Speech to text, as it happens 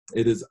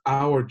it is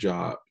our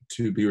job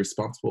to be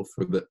responsible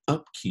for the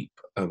upkeep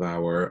of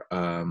our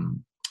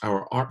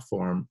art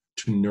form,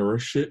 to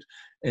nourish it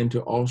and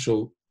to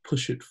also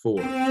push it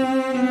forward.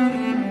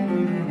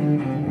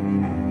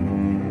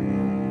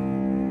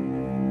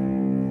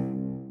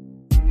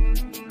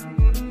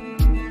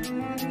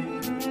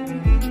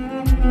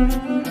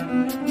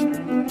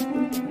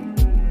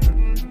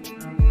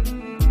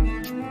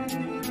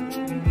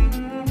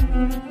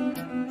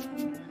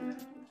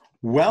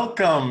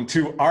 Welcome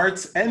to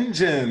Arts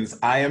Engines.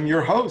 I am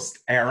your host,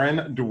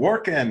 Aaron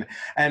Dworkin.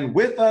 And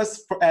with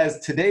us as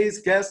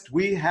today's guest,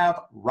 we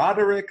have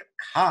Roderick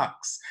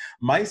Cox.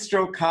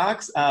 Maestro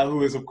Cox,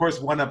 who is, of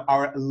course, one of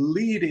our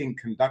leading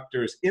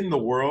conductors in the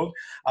world,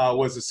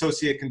 was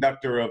associate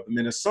conductor of the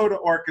Minnesota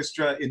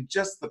Orchestra in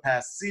just the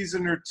past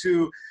season or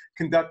two,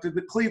 conducted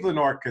the Cleveland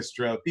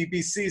Orchestra,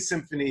 BBC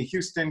Symphony,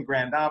 Houston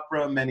Grand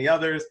Opera, many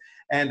others.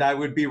 And I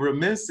would be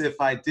remiss if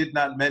I did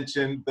not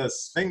mention the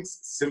Sphinx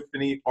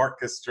Symphony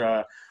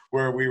Orchestra,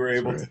 where we were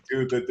able to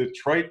do the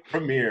Detroit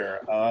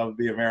premiere of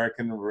the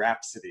American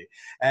Rhapsody.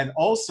 And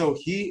also,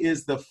 he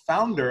is the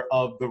founder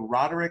of the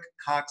Roderick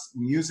Cox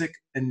Music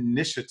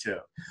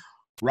Initiative.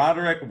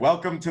 Roderick,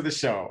 welcome to the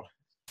show.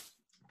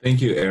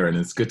 Thank you, Aaron.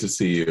 It's good to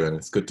see you, and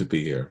it's good to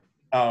be here.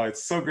 Oh,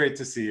 it's so great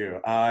to see you.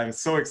 I'm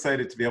so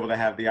excited to be able to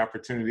have the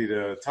opportunity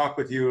to talk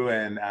with you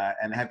and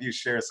have you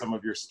share some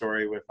of your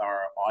story with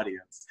our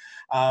audience.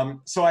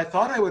 So I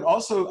thought I would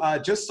also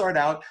just start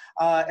out,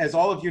 as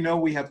all of you know,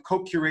 we have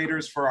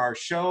co-curators for our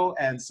show.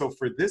 And so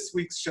for this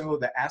week's show,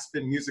 the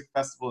Aspen Music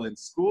Festival in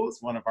Schools,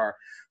 one of our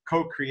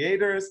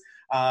co-creators,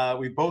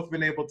 we've both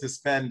been able to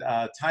spend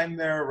time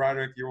there.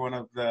 Roderick, you're one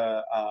of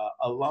the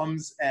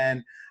alums.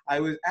 And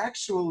I was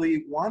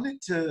actually wanted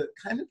to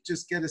kind of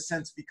just get a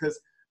sense, because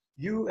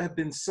you have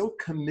been so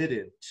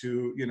committed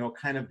to,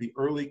 kind of the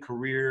early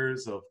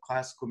careers of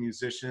classical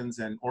musicians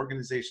and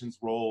organizations'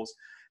 roles.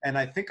 And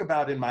I think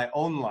about in my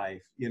own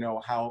life,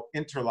 how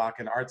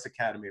Interlochen Arts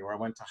Academy, where I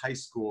went to high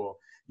school,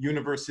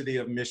 University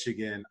of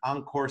Michigan,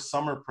 Encore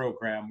Summer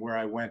Program, where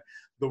I went,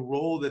 the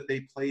role that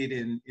they played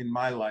in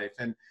my life.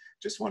 And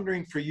just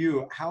wondering for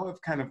you, how have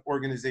kind of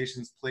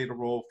organizations played a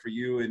role for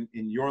you in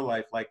your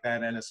life like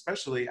that? And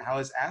especially, how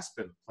has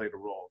Aspen played a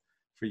role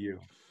for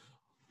you?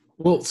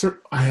 Well,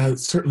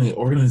 certainly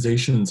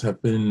organizations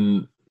have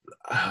been,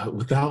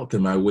 without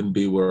them, I wouldn't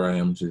be where I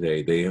am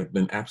today. They have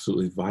been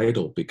absolutely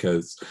vital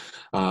because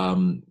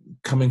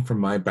coming from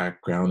my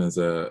background as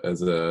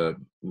a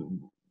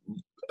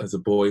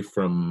boy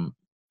from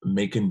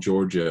Macon,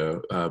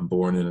 Georgia,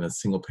 born in a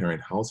single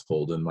parent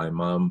household, and my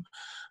mom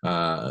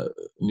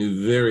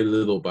knew very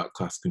little about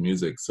classical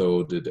music,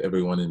 so did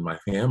everyone in my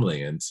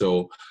family. And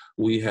so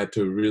we had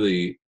to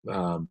really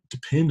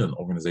depend on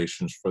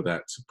organizations for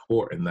that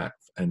support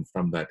and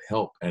from that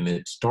help. And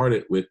it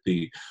started with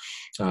the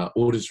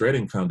Otis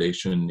Redding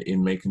Foundation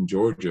in Macon,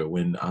 Georgia,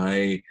 when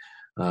I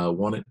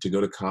wanted to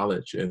go to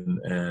college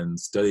and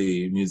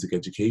study music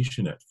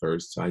education. At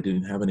first, I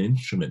didn't have an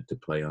instrument to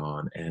play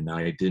on, and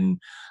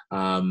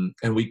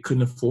and we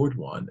couldn't afford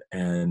one.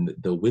 And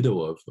the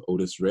widow of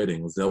Otis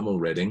Redding, Zelma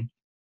Redding,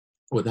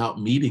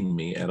 without meeting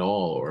me at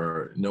all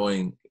or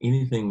knowing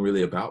anything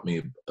really about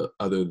me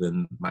other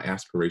than my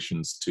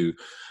aspirations to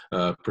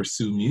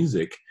pursue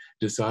music,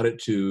 decided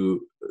to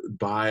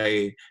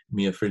buy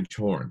me a French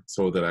horn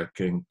so that I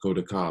can go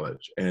to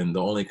college. And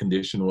the only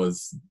condition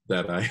was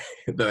that I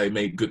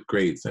made good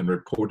grades and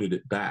reported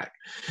it back.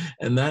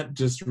 And that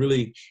just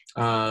really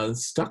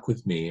stuck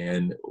with me.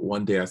 And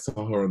one day I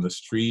saw her on the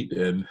street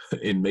in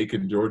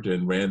Macon, Georgia,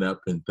 and ran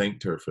up and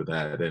thanked her for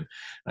that. And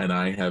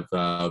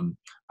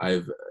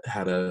I've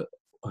had a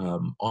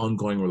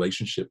ongoing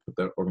relationship with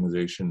that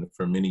organization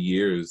for many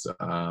years.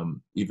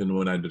 Even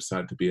when I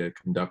decided to be a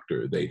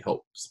conductor, they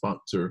helped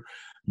sponsor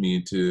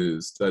me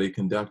to study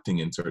conducting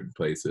in certain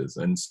places.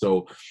 And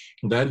so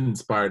that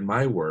inspired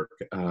my work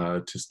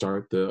to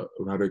start the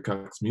Roderick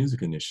Cox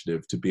Music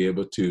Initiative, to be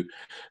able to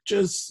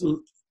just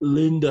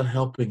lend a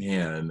helping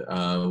hand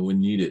when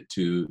needed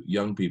to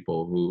young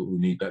people who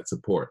need that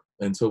support.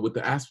 And so with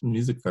the Aspen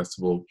Music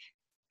Festival,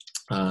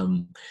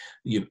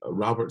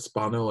 Robert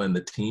Spano and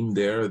the team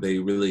there, they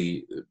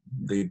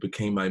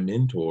became my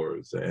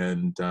mentors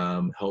and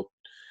helped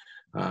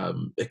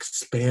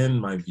expand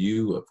my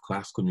view of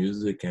classical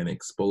music and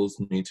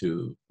exposed me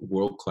to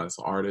world-class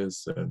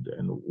artists and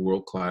a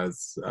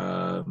world-class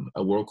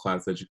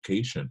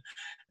education.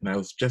 And I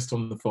was just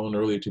on the phone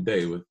earlier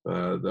today with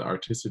the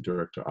artistic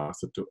director,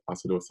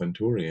 Asador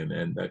Santurian,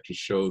 and that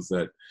just shows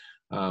that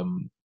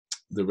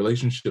the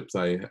relationships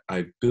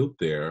I built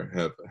there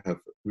have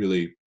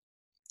really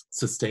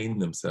sustained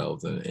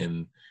themselves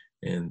in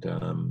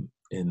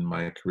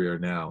my career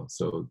now.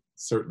 So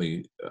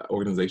certainly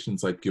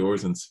organizations like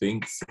yours and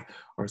Sphinx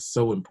are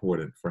so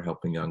important for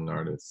helping young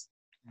artists.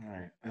 All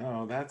right.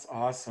 Oh, that's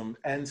awesome.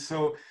 And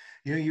so,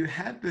 you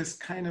had this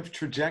kind of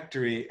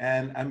trajectory,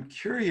 and I'm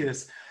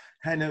curious,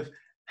 kind of,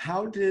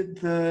 how did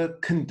the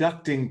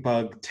conducting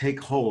bug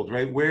take hold,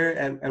 right? Where,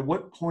 at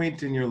what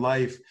point in your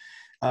life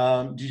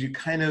did you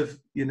kind of,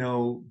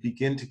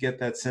 begin to get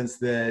that sense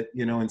that,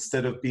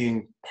 instead of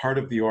being part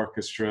of the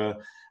orchestra,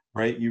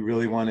 right, you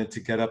really wanted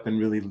to get up and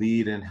really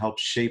lead and help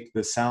shape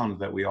the sound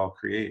that we all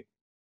create?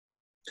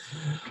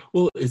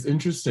 Well, it's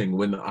interesting.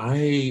 When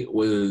I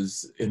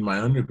was in my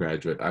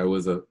undergraduate, I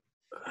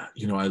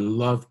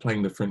loved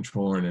playing the French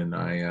horn, and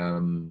I,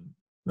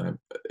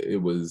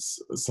 it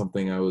was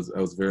something I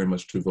was very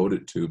much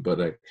devoted to.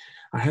 But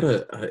I had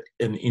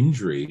an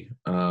injury,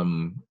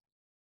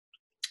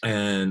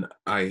 and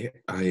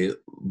I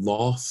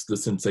lost the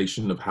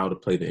sensation of how to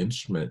play the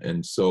instrument,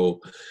 and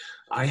so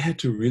I had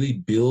to really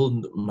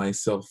build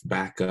myself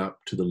back up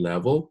to the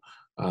level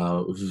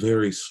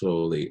very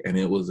slowly, and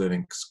it was an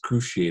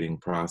excruciating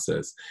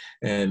process.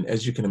 And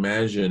as you can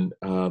imagine,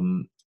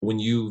 when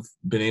you've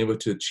been able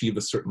to achieve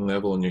a certain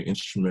level on your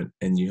instrument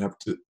and you have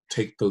to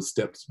take those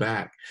steps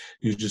back,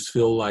 you just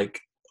feel like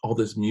all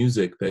this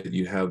music that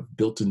you have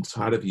built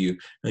inside of you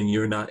and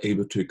you're not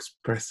able to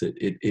express it.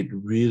 It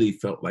really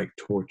felt like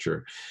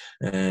torture.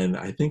 And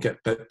I think at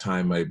that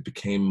time I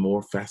became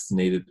more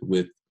fascinated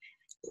with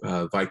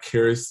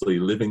vicariously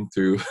living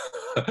through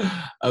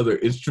other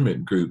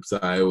instrument groups.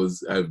 I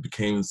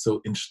became so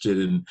interested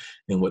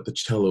in what the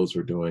cellos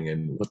were doing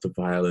and what the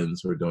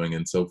violins were doing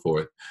and so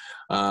forth.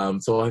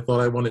 So I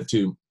thought I wanted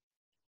to.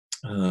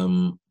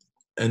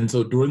 And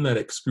so during that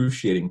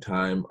excruciating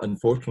time,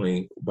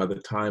 unfortunately, by the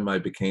time I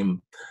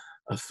became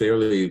a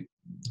fairly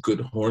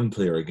good horn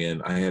player again,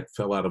 I had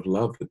fell out of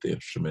love with the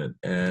instrument,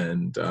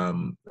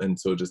 and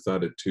so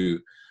decided to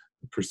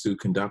pursue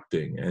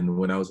conducting. And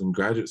when I was in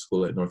graduate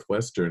school at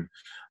Northwestern,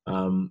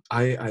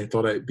 I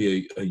thought I'd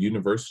be a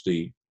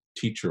university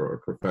teacher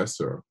or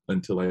professor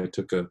until I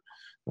took a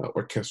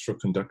orchestral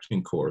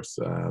conducting course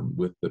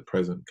with the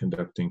present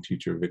conducting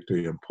teacher, Victor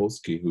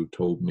Yampolsky, who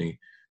told me,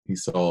 he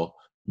saw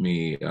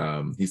me,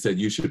 he said,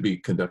 you should be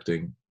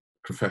conducting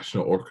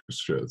professional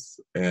orchestras.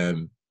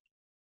 And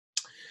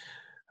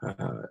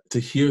to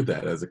hear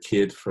that as a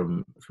kid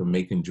from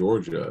Macon,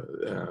 Georgia,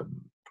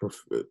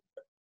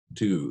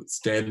 to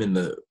stand in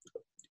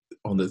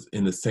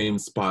the same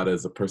spot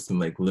as a person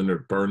like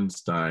Leonard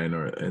Bernstein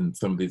and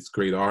some of these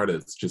great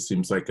artists just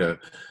seems like a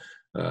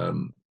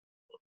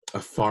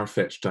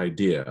far-fetched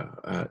idea.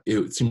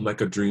 It seemed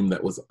like a dream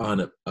that was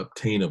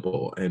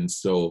unobtainable, and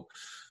so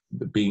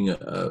being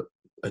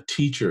a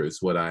teacher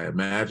is what I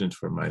imagined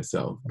for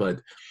myself.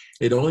 But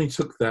it only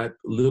took that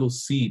little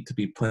seed to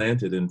be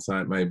planted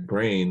inside my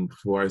brain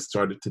before I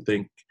started to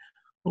think,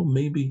 oh,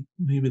 maybe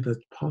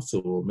that's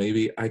possible.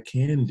 Maybe I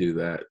can do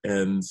that.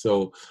 And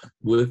so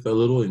with a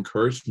little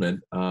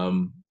encouragement,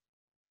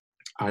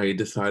 I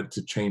decided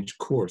to change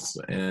course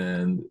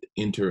and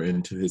enter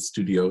into his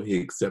studio. He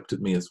accepted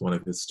me as one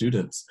of his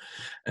students.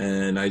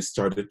 And I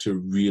started to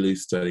really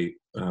study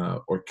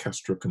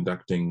orchestral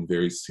conducting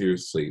very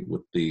seriously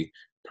with the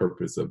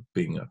purpose of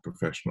being a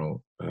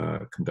professional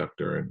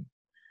conductor, and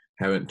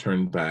haven't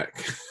turned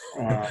back.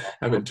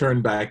 Haven't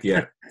turned back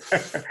yet.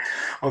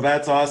 Well,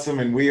 that's awesome.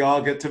 And we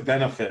all get to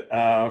benefit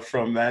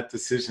from that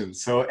decision.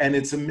 So, and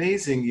it's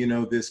amazing,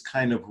 this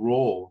kind of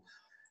role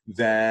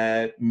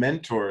that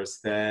mentors,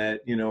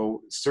 that,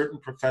 certain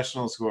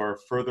professionals who are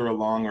further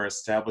along or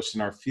established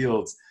in our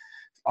fields,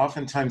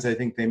 oftentimes I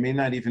think they may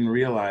not even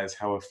realize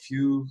how a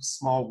few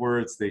small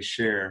words they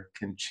share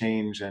can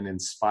change and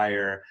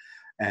inspire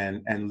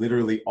and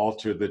literally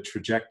alter the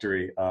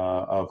trajectory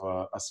of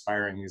an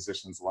aspiring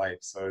musician's life.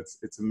 So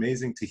it's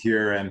amazing to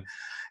hear.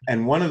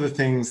 And one of the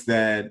things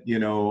that,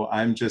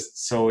 I'm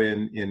just so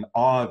in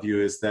awe of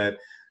you is that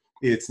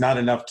it's not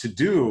enough to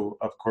do,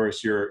 of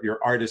course, your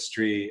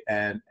artistry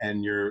and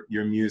your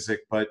music,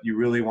 but you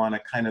really want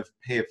to kind of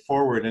pay it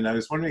forward. And I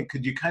was wondering,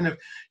 could you kind of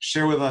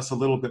share with us a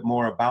little bit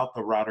more about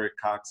the Roderick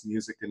Cox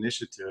Music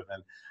Initiative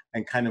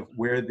and kind of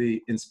where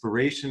the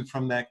inspiration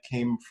from that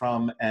came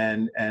from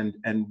and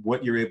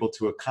what you're able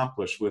to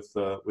accomplish with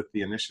the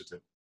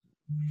initiative?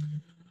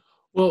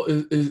 Well,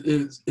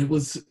 it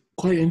was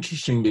quite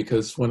interesting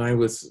because when I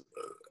was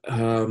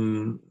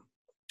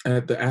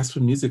at the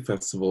Aspen Music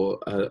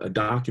Festival, a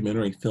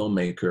documentary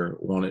filmmaker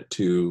wanted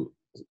to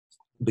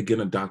begin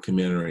a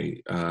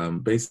documentary,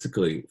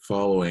 basically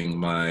following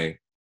my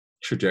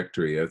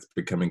trajectory as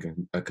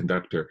becoming a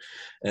conductor.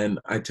 And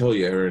I tell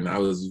you, Aaron, I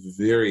was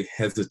very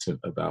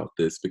hesitant about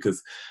this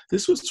because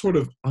this was sort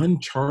of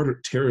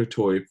uncharted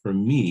territory for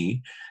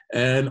me,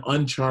 and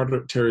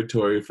uncharted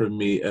territory for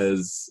me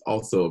as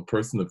also a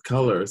person of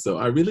color. So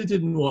I really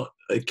didn't want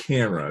a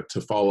camera to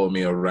follow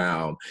me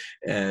around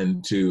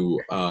and to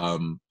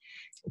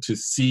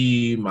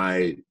see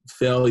my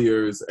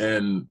failures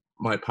and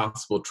my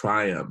possible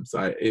triumphs.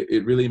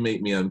 It really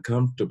made me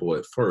uncomfortable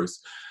at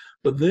first.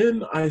 But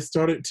then I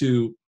started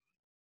to,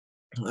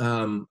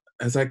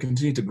 as I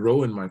continued to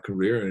grow in my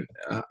career,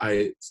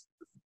 I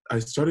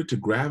started to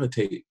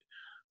gravitate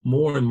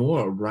more and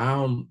more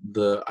around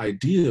the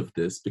idea of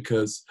this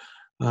because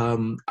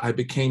I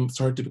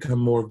started to become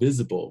more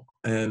visible,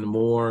 and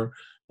more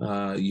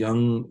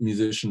young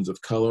musicians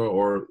of color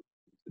or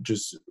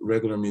just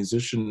regular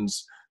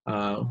musicians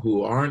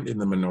who aren't in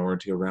the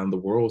minority around the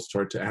world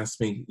start to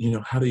ask me,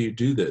 how do you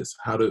do this?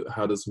 How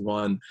does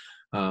one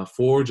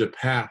forge a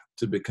path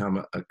to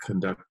become a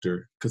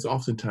conductor? Because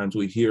oftentimes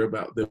we hear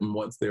about them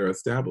once they're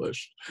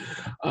established.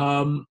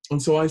 And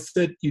so I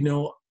said,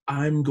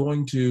 I'm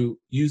going to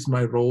use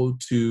my role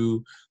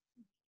to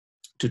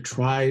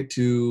try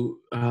to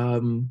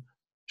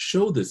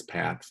show this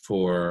path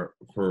for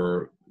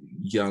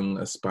young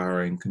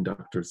aspiring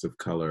conductors of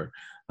color,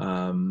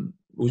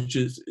 which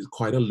is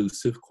quite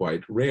elusive,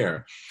 quite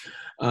rare.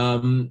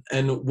 And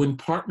when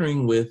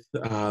partnering with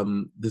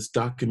this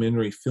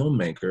documentary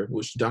filmmaker,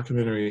 which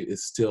documentary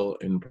is still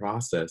in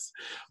process,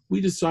 we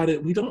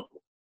decided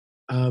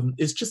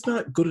it's just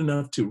not good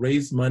enough to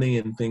raise money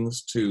and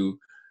things to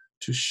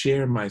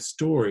share my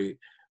story,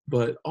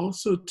 but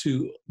also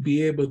to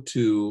be able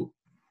to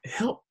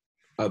help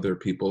other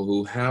people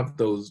who have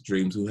those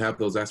dreams, who have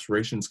those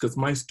aspirations, because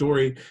my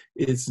story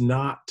is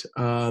not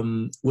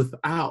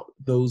without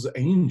those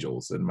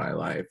angels in my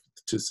life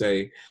to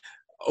say,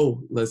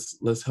 oh,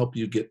 let's help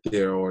you get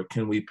there, or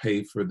can we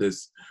pay for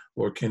this,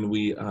 or can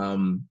we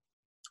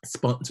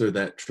sponsor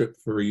that trip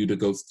for you to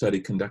go study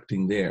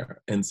conducting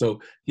there. And so,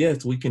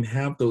 yes, we can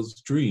have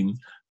those dreams,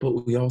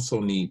 but we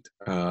also need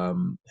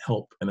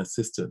help and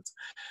assistance.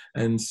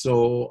 And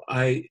so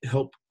I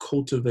help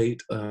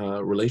cultivate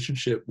a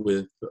relationship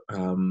with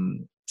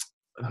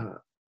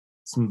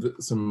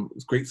some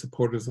great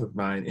supporters of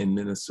mine in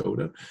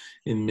Minnesota,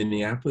 in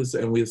Minneapolis,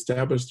 and we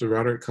established the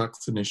Roderick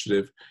Cox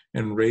Initiative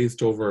and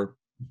raised over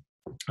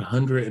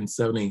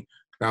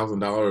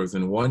 $170,000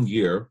 in 1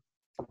 year,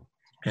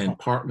 and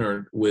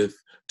partnered with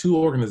two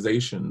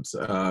organizations.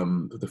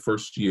 The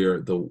first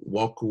year, the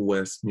Walker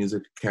West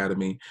Music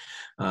Academy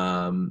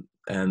and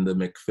the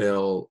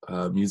McPhail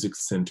Music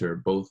Center,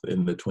 both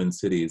in the Twin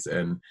Cities.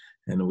 And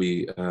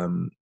we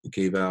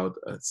gave out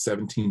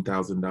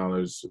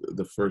 $17,000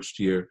 the first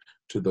year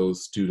to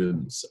those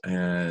students.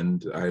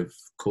 And I've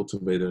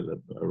cultivated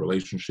a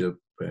relationship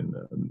and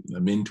a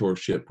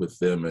mentorship with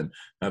them. And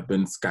I've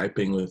been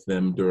Zooming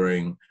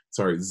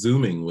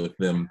with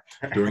them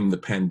during the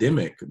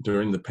pandemic,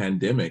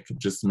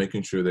 just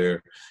making sure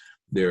they're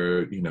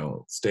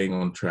staying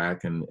on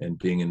track and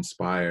being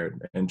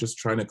inspired, and just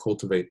trying to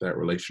cultivate that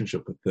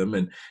relationship with them.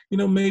 And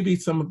maybe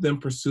some of them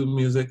pursue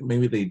music,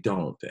 maybe they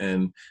don't,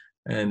 and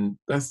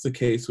that's the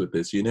case with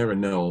this. You never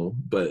know,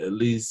 but at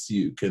least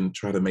you can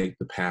try to make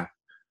the path,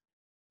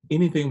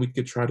 anything we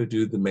could try to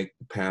do to make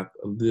the path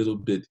a little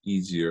bit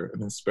easier,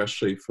 and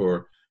especially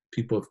for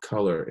people of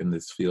color in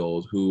this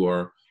field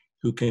who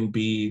can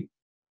be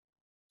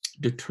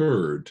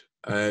deterred,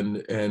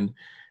 and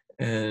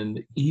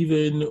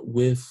even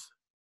with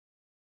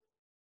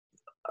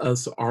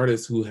us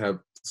artists who have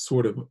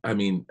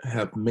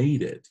have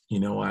made it.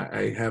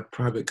 I have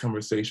private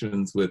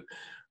conversations with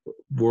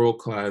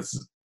world-class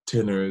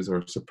tenors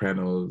or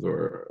sopranos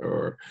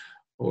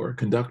or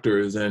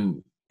conductors,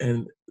 and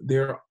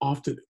they're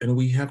often, and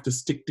we have to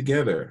stick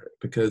together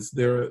because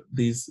there are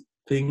these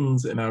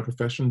things in our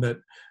profession that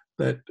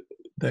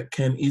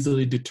can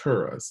easily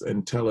deter us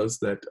and tell us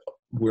that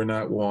we're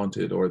not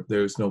wanted, or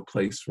there's no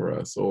place for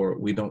us, or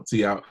we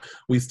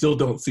still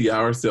don't see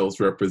ourselves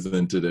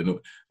represented.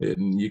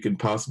 And you can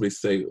possibly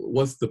say,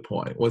 what's the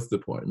point?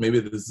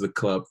 Maybe this is a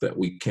club that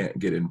we can't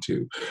get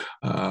into.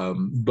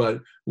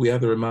 But we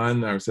have to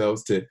remind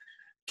ourselves to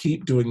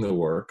keep doing the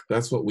work.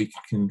 That's what we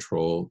can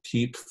control.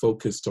 Keep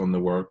focused on the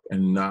work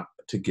and not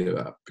to give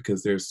up,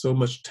 because there's so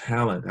much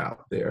talent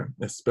out there,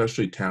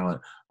 especially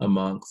talent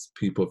amongst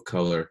people of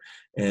color.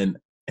 And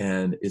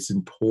it's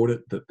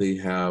important that they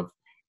have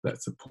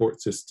that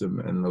support system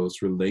and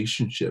those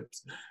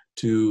relationships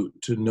to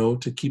know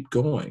to keep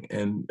going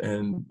and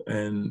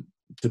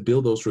to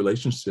build those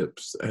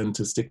relationships and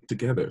to stick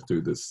together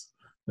through this.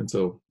 And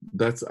so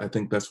I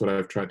think that's what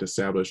I've tried to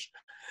establish,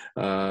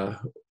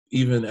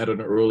 even at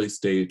an early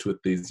stage with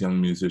these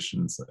young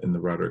musicians in the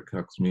Roderick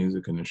Cox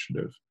Music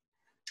Initiative.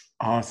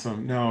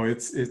 Awesome. No,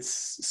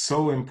 it's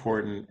so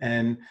important.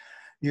 And,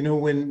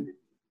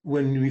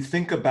 when we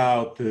think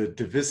about the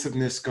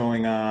divisiveness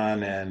going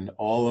on and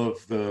all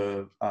of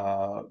the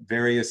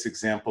various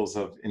examples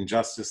of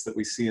injustice that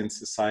we see in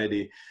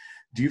society,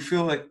 do you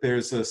feel like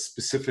there's a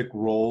specific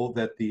role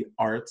that the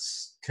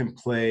arts can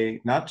play,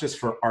 not just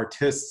for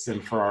artists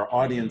and for our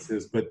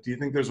audiences, but do you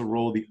think there's a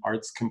role the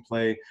arts can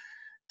play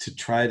to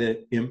try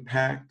to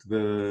impact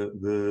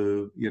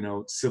the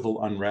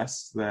civil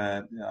unrest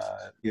that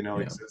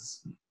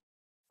exists?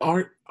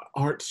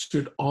 Art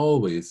should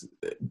always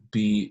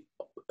be,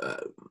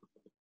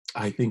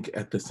 I think,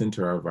 at the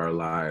center of our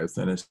lives,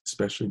 and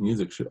especially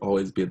music should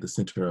always be at the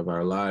center of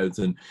our lives.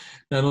 And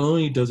not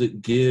only does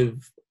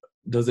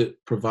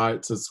it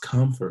provides us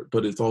comfort,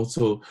 but it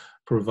also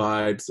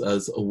provides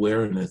us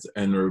awareness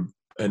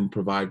and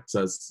provides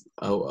us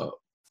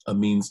a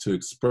means to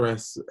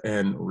express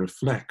and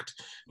reflect.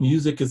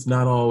 Music is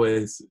not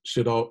always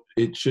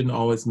it shouldn't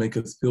always make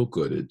us feel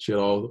good. It should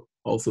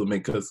also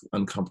make us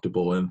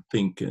uncomfortable and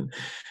think,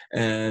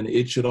 and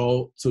it should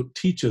also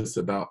teach us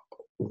about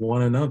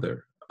one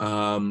another.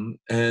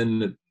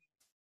 And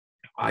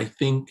I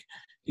think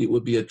it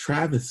would be a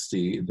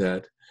travesty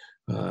that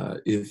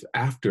if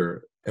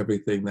after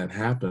everything that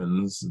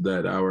happens,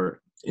 that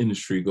our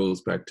industry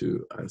goes back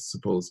to, I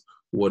suppose,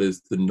 what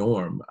is the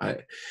norm.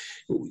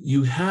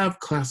 You have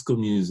classical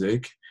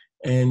music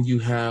and you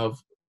have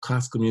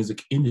classical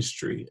music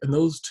industry, and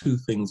those two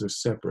things are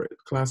separate.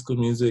 Classical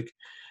music,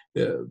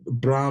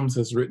 Brahms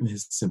has written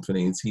his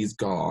symphonies, he's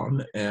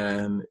gone,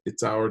 and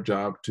it's our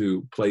job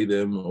to play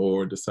them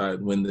or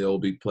decide when they'll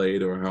be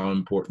played or how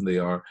important they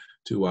are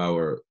to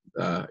our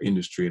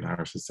industry and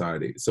our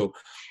society. So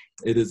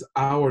it is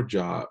our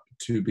job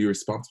to be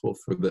responsible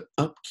for the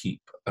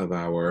upkeep of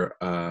our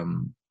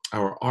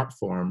art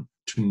form,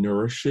 to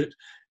nourish it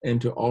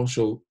and to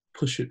also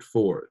push it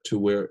forward to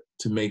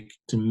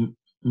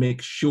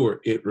make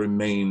sure it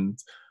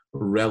remains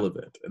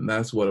relevant. And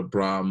that's what a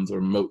Brahms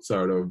or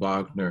Mozart or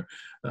Wagner,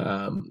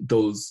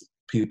 those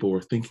people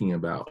were thinking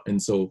about.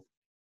 And so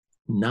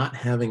not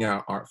having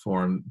our art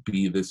form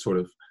be this sort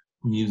of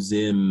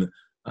museum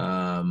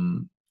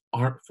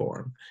art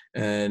form.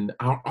 And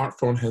our art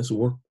form has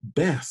worked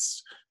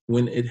best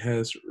when it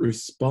has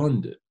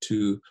responded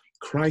to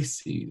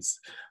crises,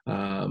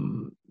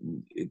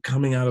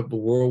 coming out of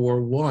World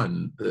War I,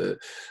 the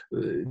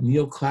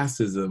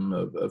neoclassicism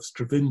of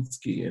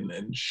Stravinsky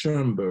and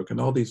Schoenberg and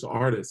all these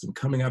artists, and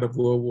coming out of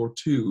World War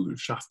II,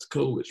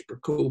 Shostakovich,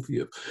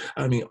 Prokofiev.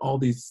 I mean, all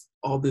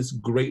this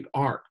great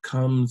art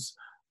comes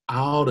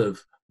out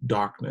of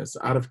darkness,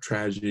 out of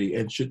tragedy,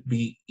 and should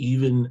be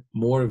even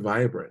more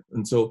vibrant.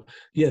 And so,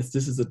 yes,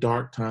 this is a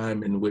dark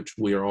time in which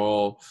we are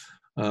all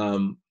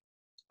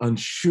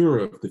unsure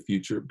of the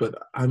future, but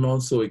I'm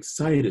also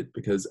excited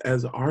because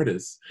as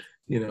artists,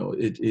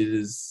 it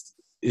is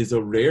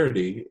a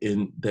rarity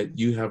in that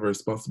you have a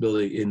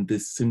responsibility in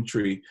this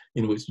century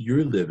in which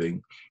you're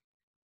living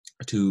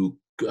to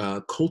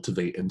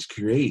cultivate and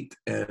create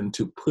and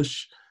to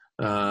push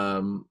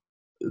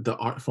the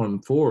art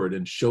form forward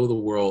and show the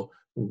world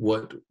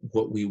what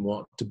we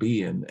want to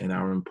be and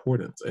our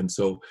importance. And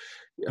so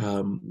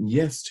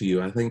yes to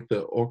you, I think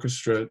the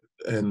orchestra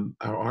and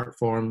our art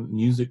form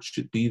music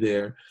should be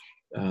there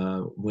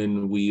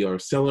when we are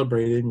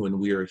celebrating, when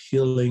we are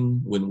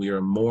healing, when we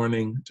are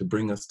mourning, to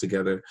bring us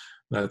together.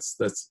 That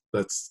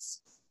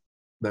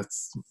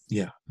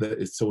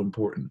is so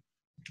important.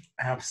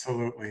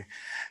 Absolutely.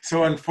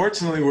 So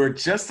unfortunately, we're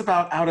just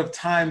about out of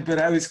time, but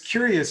I was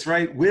curious,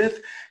 right,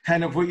 with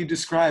kind of what you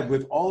described,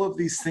 with all of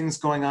these things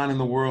going on in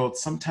the world,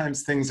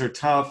 sometimes things are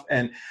tough.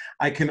 And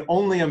I can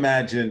only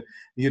imagine,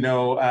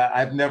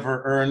 I've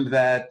never earned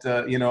that,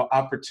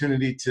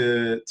 opportunity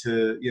to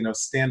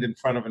stand in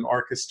front of an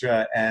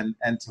orchestra and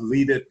to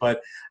lead it.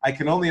 But I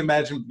can only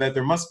imagine that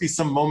there must be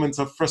some moments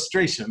of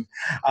frustration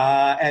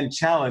and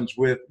challenge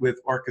with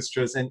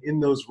orchestras and in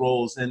those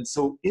roles. And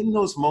so in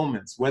those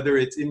moments, whether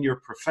it's in your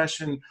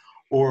profession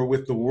or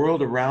with the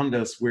world around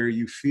us, where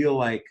you feel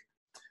like,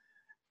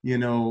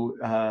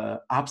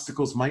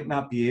 obstacles might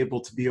not be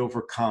able to be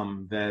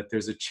overcome, that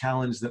there's a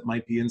challenge that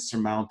might be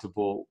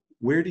insurmountable,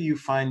 where do you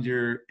find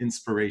your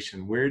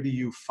inspiration? Where do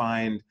you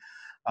find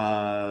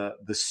the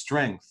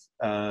strength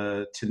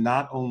to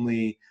not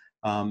only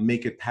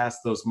make it past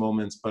those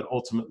moments, but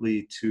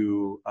ultimately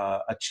to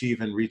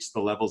achieve and reach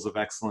the levels of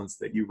excellence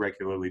that you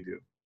regularly do?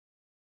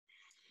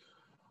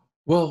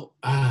 Well,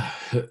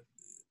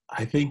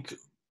 I think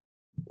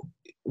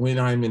when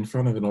I'm in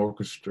front of an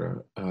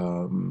orchestra,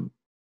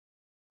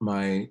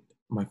 my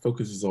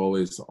focus is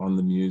always on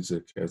the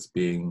music as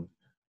being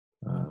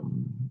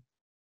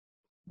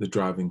the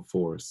driving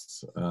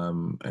force,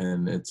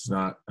 and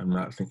I'm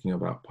not thinking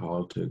about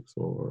politics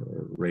or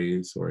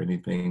race or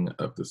anything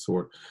of the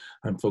sort.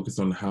 I'm focused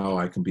on how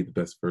I can be the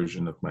best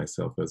version of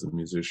myself as a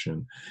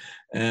musician.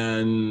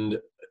 And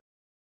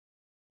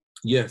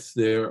yes,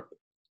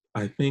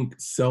 I think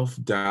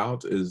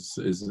self-doubt is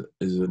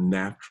a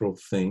natural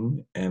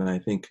thing, and I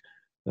think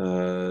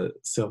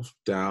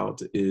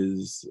self-doubt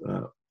is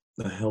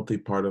a healthy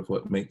part of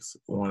what makes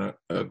one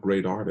a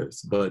great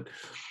artist. But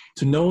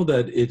to know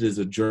that it is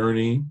a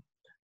journey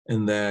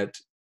and that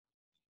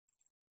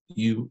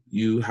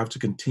you have to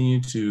continue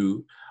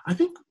to, I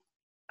think,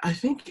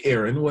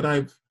 Aaron, what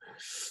I've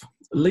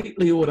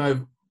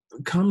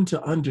come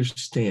to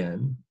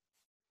understand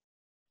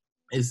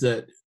is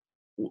that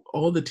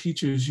all the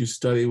teachers you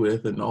study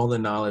with and all the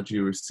knowledge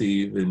you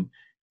receive in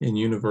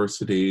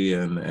university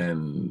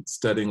and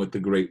studying with the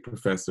great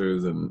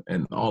professors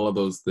and all of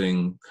those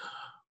things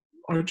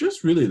are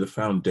just really the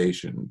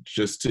foundation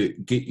just to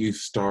get you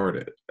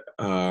started.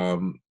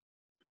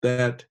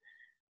 That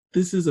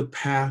this is a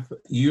path,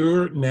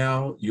 you're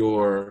now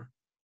your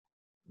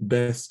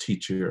best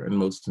teacher and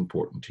most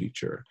important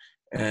teacher.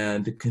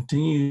 And to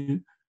continue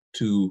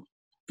to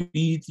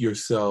feed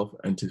yourself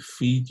and to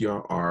feed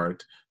your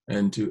art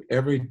and to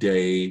every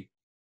day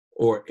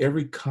or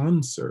every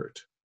concert,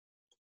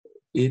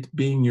 it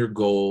being your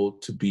goal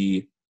to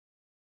be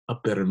a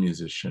better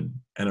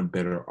musician and a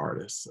better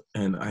artist.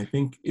 And I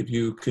think if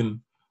you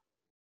can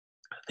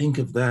think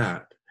of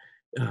that,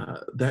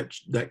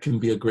 that can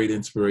be a great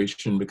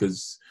inspiration,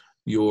 because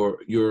your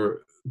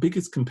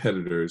biggest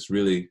competitor is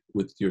really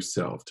with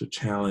yourself, to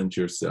challenge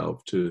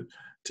yourself to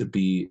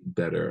be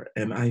better.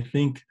 And I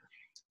think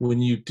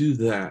when you do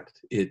that,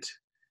 it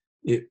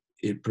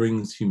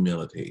brings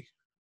humility.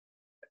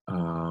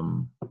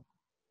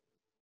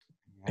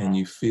 And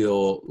you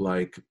feel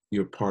like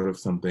you're part of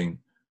something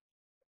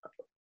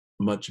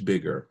much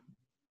bigger.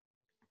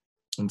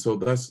 And so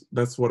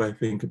that's what I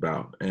think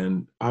about.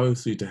 And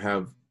obviously to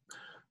have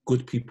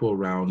good people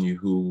around you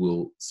who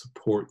will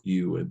support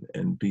you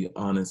and be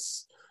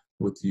honest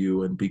with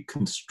you and be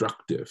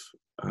constructive,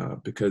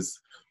 because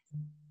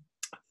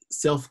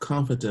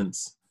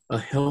self-confidence, a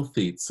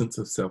healthy sense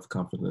of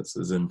self-confidence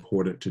is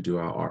important to do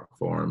our art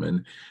form,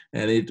 and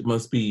it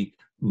must be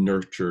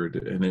nurtured,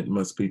 and it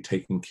must be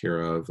taken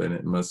care of, and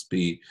it must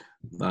be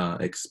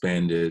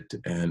expanded,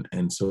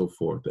 and so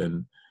forth.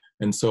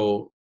 And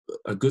so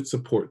a good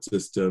support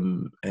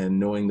system and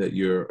knowing that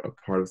you're a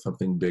part of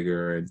something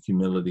bigger, and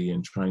humility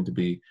and trying to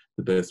be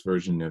the best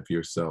version of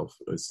yourself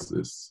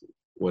is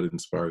what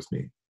inspires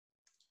me.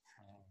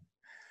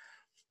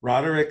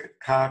 Roderick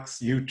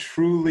Cox, you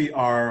truly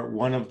are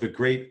one of the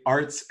great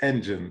arts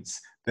engines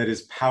that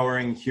is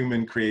powering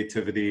human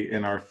creativity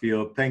in our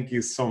field. Thank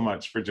you so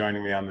much for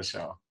joining me on the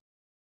show.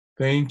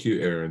 Thank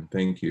you, Aaron.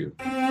 Thank you.